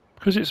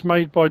because it's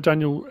made by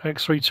Daniel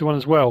X321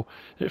 as well,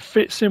 it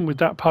fits in with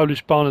that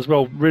Polish barn as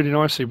well really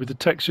nicely, with the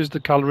textures, the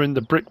colouring,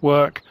 the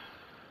brickwork.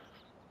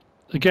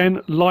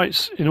 Again,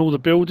 lights in all the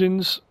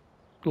buildings,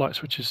 light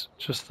switches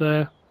just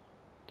there.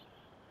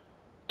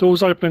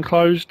 Doors open and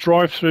closed,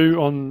 drive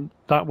through on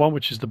that one,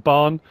 which is the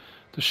barn.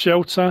 The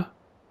shelter,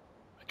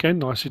 again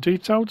nicely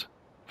detailed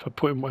for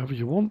putting whatever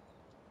you want.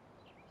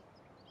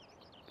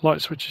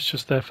 Light switch is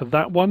just there for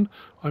that one.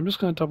 I'm just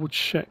going to double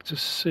check to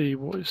see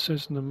what it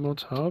says in the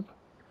mod hub.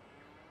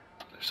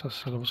 This I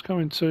said I was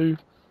going to.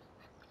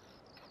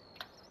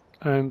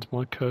 And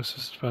my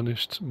cursor's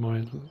vanished.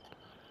 My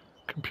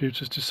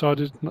computer's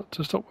decided not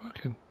to stop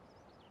working.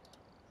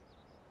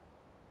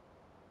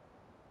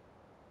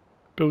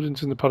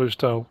 Buildings in the Polish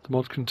style the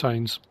mod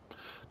contains.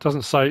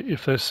 Doesn't say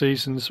if their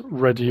season's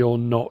ready or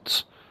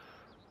not.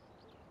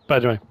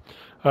 But anyway,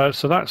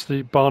 so that's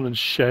the barn and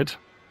shed.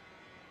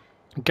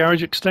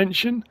 Garage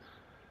extension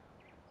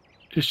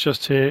is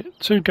just here.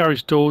 2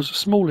 garage doors,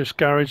 smallish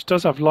garage,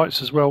 does have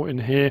lights as well in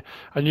here,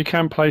 and you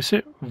can place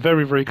it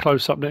very, very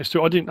close up next to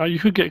it. I didn't know you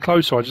could get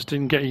closer, I just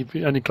didn't get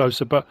any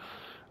closer, but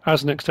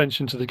as an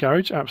extension to the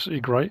garage,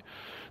 absolutely great.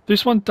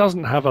 This one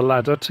doesn't have a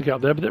ladder to get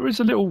up there, but there is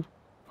a little,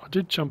 I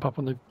did jump up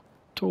on the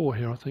door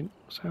here, I think.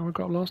 Is that how I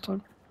got up last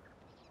time?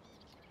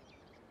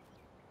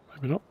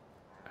 Maybe not.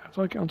 How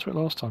did I get onto it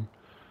last time?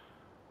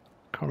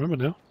 Can't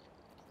remember now.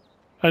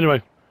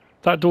 Anyway,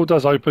 that door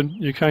does open.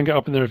 You can get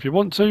up in there if you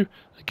want to.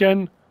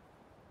 Again,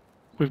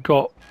 we've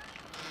got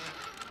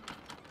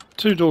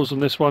 2 doors on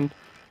this one.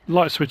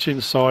 Light switch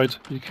inside.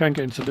 You can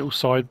get into the little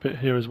side bit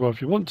here as well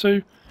if you want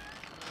to.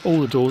 All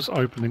the doors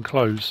open and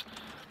close.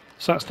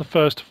 So that's the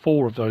first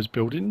 4 of those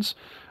buildings.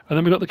 And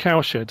then we've got the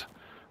cow shed.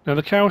 Now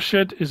the cow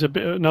shed is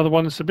another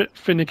one that's a bit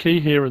finicky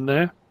here and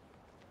there.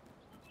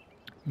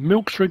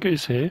 Milk trigger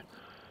is here.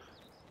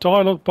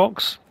 Dialogue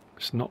box.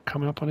 It's not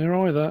coming up on here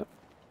either.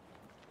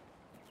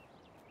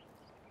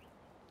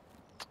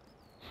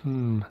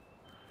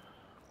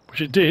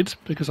 Which it did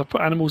because I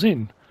put animals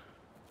in.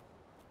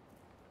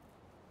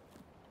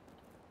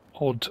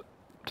 Odd,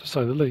 to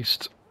say the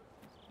least.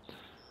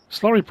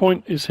 Slurry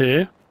point is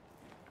here.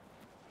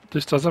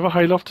 This does have a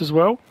hayloft as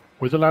well,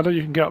 with a ladder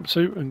you can get up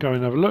to and go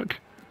and have a look.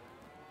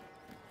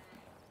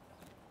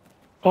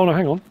 Oh no,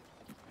 hang on.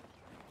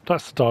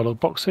 That's the dialogue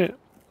box here.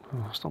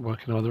 Oh, it's not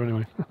working either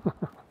anyway.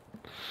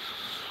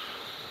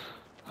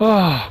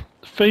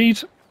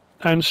 Feed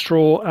and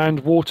straw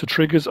and water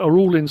triggers are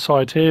all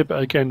inside here, but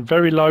again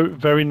very low,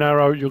 very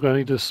narrow. You're going to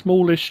need a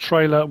smallish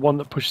trailer, one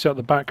that pushes out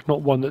the back,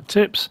 not one that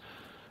tips.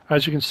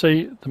 As you can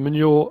see, the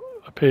manure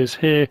appears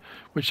here,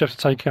 which you have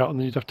to take out and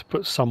then you'd have to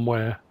put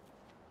somewhere.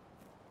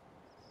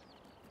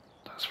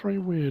 That's very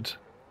weird,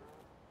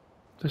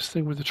 this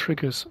thing with the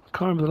triggers. I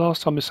can't remember the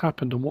last time this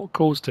happened and what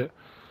caused it.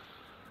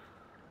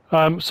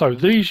 So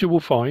these you will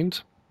find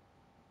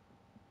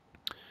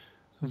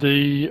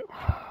the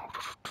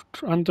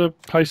under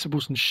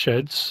placeables and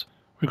sheds.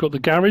 We've got the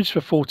garage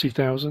for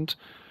 40,000,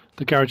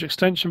 the garage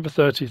extension for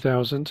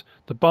 30,000,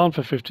 the barn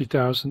for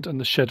 50,000, and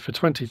the shed for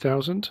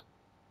 20,000.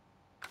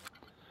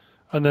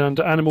 And then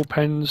under animal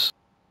pens,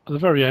 at the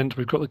very end,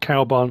 we've got the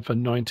cow barn for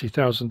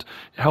 90,000.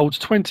 It holds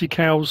 20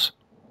 cows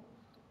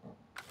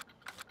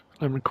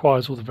and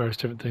requires all the various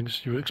different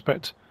things you would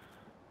expect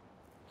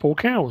for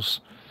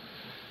cows.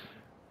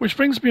 Which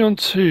brings me on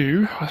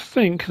to, I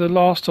think, the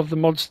last of the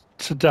mods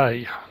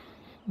today.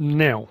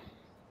 Now,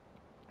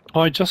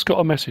 I just got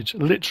a message,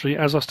 literally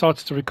as I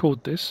started to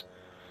record this,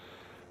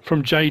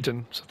 from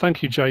Jaden. So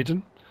thank you,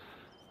 Jaden.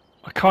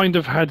 I kind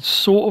of had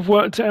sort of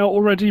worked it out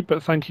already,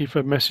 but thank you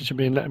for messaging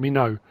me and letting me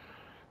know.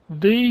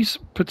 These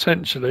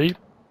potentially,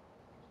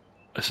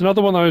 it's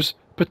another one of those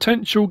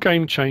potential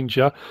game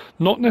changer,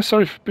 not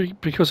necessarily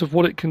because of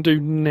what it can do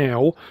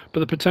now, but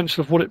the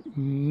potential of what it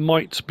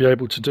might be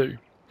able to do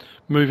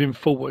moving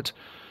forward.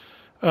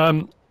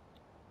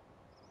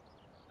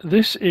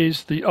 This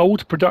is the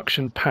old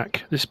production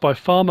pack. This is by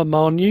Farmer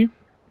Mahnew,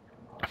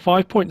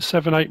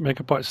 5.78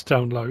 megabytes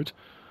download.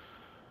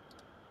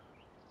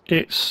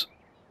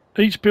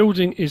 Each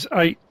building is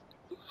 8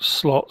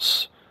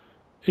 slots.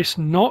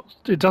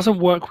 It doesn't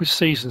work with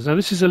seasons. Now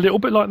this is a little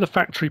bit like the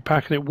factory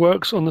pack, and it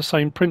works on the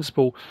same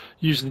principle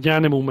using the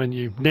animal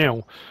menu.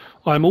 Now,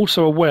 I'm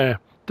also aware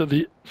that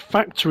the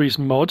factories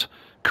mod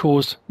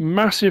caused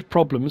massive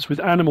problems with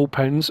animal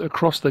pens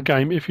across the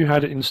game if you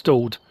had it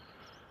installed.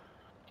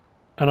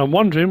 And I'm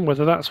wondering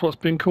whether that's what's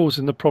been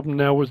causing the problem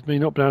now with me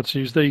not being able to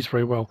use these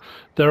very well.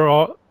 There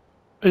are,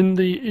 in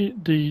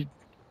the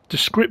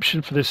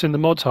description for this in the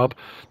mod hub,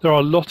 there are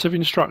a lot of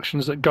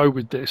instructions that go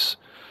with this.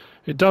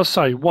 It does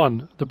say,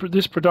 1,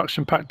 this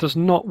production pack does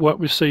not work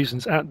with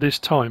seasons at this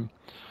time.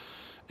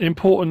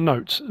 Important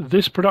note,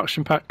 this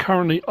production pack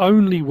currently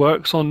only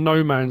works on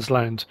No Man's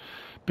Land,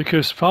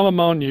 because Farmer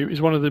Mahnew is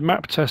one of the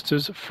map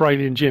testers for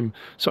Alien Gym.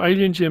 So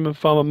Alien Gym and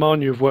Farmer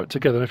Mahnew have worked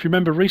together. And if you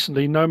remember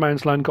recently, No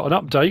Man's Land got an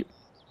update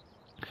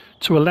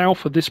to allow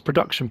for this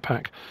production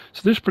pack.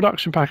 So this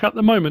production pack at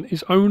the moment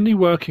is only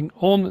working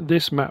on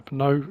this map,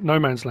 No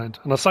Man's Land.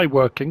 And I say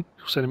working,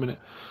 you'll see in a minute.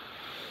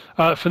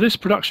 For this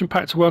production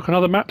pack to work on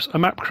other maps, a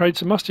map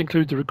creator must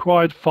include the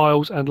required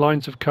files and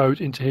lines of code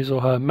into his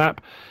or her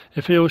map.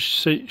 If he or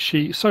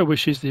she so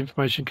wishes, the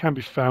information can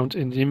be found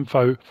in the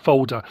info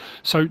folder.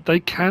 So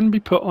they can be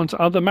put onto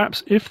other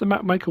maps if the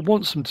map maker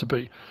wants them to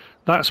be.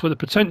 That's where the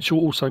potential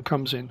also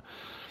comes in.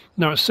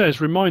 Now it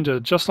says, reminder,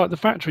 just like the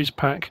Factories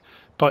pack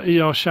by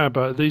ER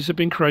Shabba, these have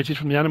been created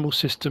from the animal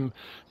system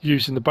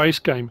used in the base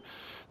game.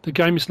 The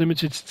game is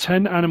limited to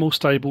 10 animal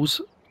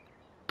stables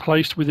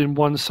placed within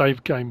one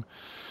save game.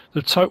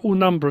 The total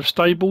number of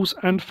stables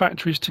and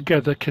factories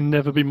together can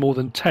never be more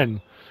than 10,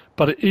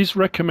 but it is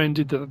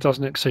recommended that it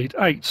doesn't exceed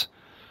 8.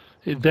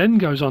 It then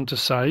goes on to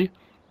say,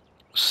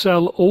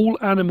 sell all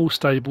animal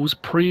stables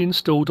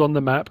pre-installed on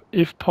the map,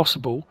 if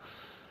possible,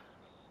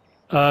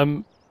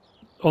 on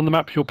the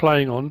map you're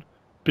playing on,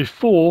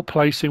 before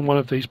placing one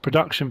of these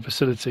production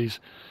facilities.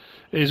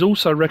 It is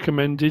also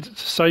recommended to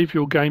save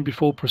your game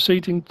before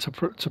proceeding to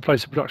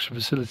place a production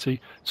facility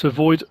to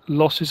avoid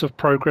losses of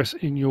progress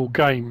in your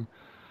game.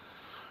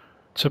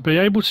 To be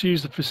able to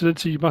use the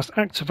facility, you must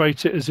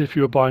activate it as if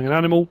you were buying an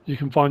animal. You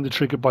can find the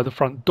trigger by the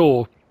front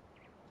door.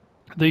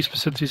 These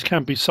facilities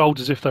can be sold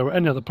as if they were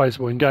any other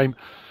placeable in game.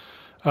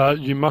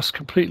 You must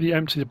completely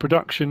empty the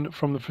production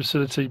from the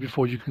facility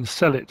before you can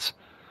sell it.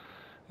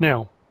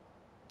 Now,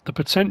 the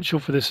potential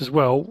for this as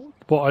well,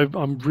 what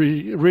I'm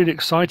really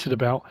excited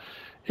about,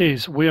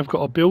 is we have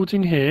got a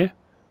building here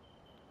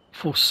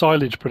for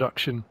silage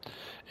production.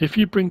 If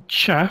you bring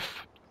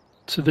chaff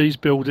to this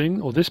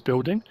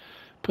building,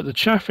 put the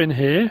chaff in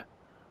here,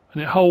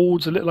 and it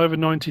holds a little over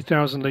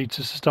 90,000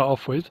 litres to start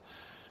off with.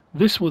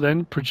 This will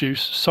then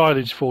produce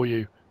silage for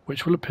you,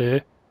 which will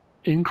appear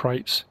in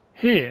crates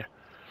here.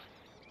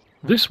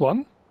 This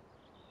one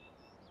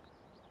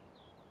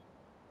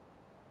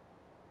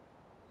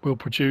will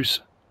produce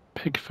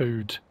pig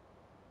food.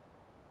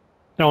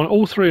 Now on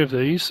all three of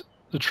these,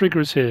 the trigger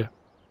is here.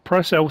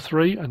 Press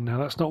L3, and now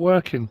that's not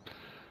working.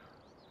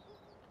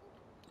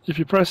 If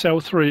you press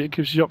L3, it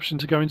gives you the option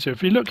to go into.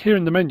 If you look here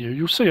in the menu,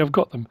 you'll see I've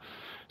got them.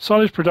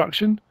 Silage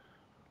production,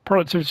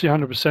 productivity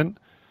 100%.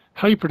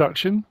 Hay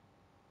production,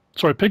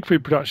 sorry, pig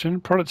food production,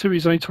 productivity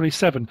is only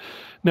 27.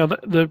 Now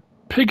the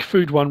pig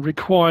food one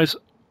requires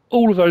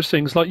all of those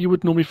things like you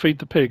would normally feed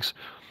the pigs.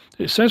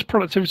 It says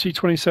productivity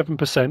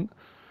 27%,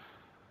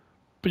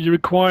 but you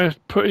require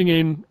putting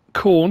in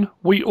corn,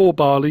 wheat or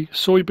barley,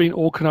 soybean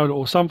or canola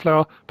or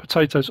sunflower,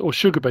 potatoes or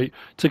sugar beet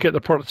to get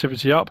the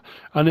productivity up,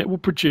 and it will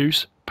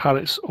produce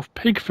pallets of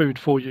pig food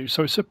for you.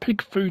 So it's a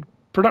pig food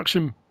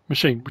production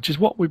machine, which is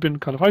what we've been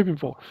kind of hoping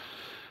for.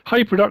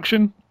 Hay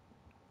production,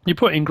 you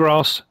put in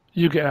grass,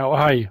 you get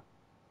out hay.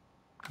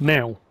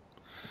 Now,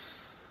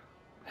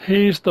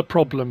 here's the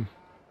problem.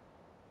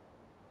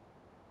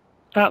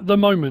 At the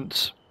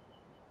moment,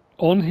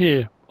 on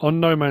here, on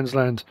No Man's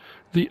Land,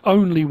 the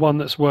only one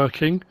that's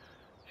working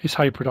is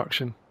hay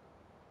production.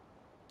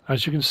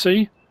 As you can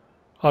see,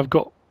 I've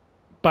got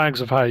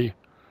bags of hay.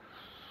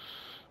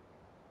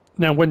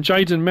 Now when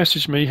Jaden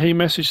messaged me, he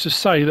messaged to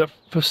say that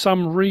for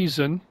some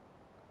reason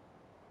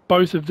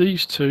both of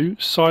these two,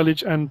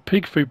 silage and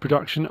pig food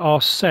production,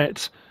 are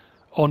set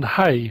on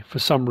hay for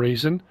some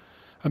reason,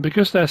 and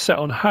because they're set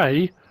on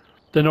hay,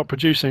 they're not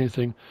producing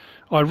anything.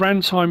 I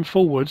ran time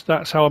forward,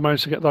 that's how I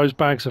managed to get those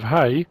bags of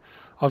hay.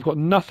 I've got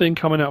nothing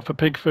coming out for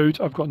pig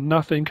food, I've got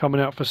nothing coming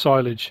out for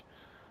silage.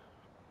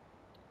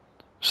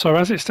 So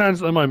as it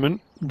stands at the moment,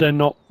 they're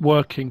not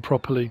working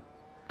properly.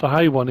 The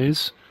hay one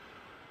is.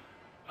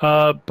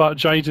 But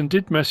Jaden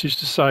did message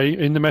to say,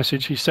 in the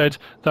message he said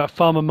that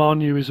Farmer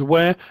Mahnew is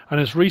aware and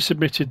has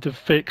resubmitted the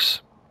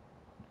fix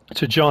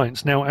to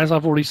Giants. Now, as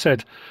I've already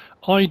said,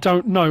 I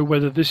don't know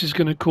whether this is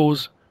going to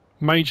cause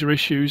major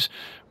issues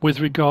with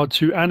regard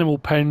to animal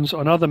pens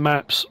on other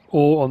maps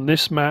or on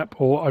this map,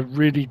 or I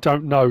really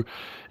don't know.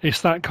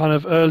 It's that kind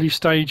of early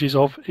stages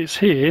of it's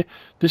here,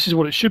 this is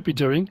what it should be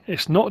doing.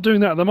 It's not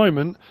doing that at the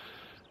moment,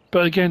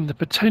 but again, the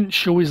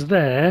potential is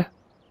there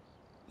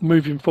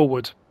moving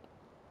forward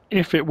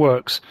if it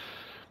works.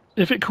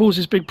 If it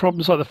causes big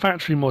problems like the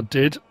factory mod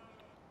did,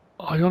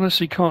 I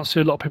honestly can't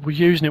see a lot of people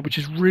using it, which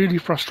is really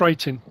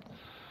frustrating.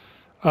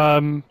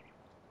 But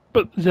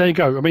there you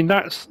go. I mean,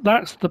 that's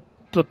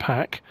the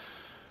pack.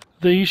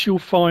 These you'll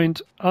find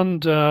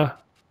under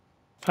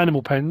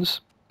animal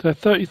pens. They're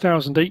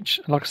 30,000 each.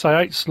 Like I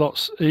say, 8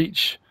 slots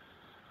each.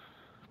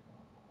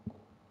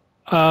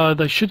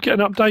 They should get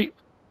an update.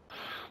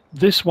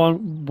 This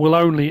one will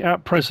only,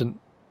 at present,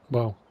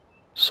 well,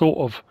 sort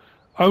of,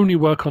 only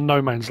work on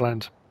No Man's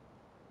Land,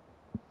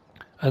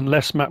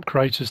 unless map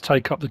creators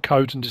take up the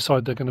code and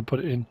decide they're going to put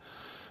it in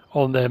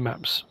on their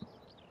maps.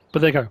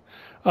 But there you go.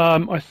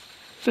 I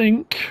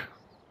think,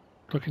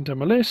 looking down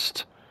my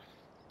list,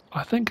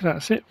 I think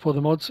that's it for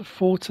the mods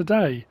for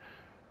today.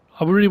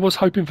 I really was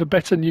hoping for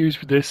better news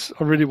with this.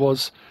 I really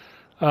was.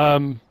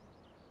 But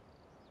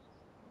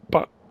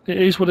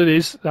it is what it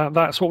is.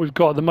 That's what we've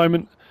got at the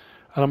moment,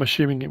 and I'm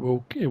assuming it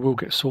will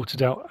get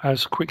sorted out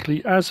as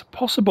quickly as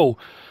possible.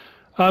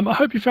 I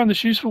hope you found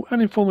this useful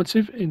and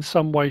informative in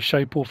some way,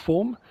 shape or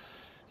form.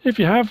 If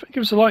you have,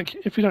 give us a like.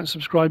 If you don't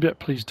subscribe yet,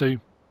 please do.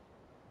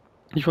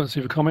 If you want to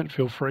leave a comment,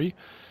 feel free.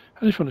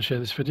 And if you want to share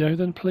this video,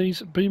 then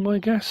please be my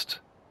guest.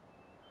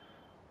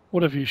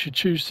 Whatever you should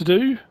choose to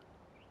do.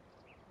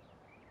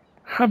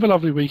 Have a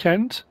lovely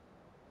weekend.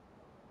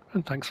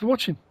 And thanks for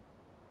watching.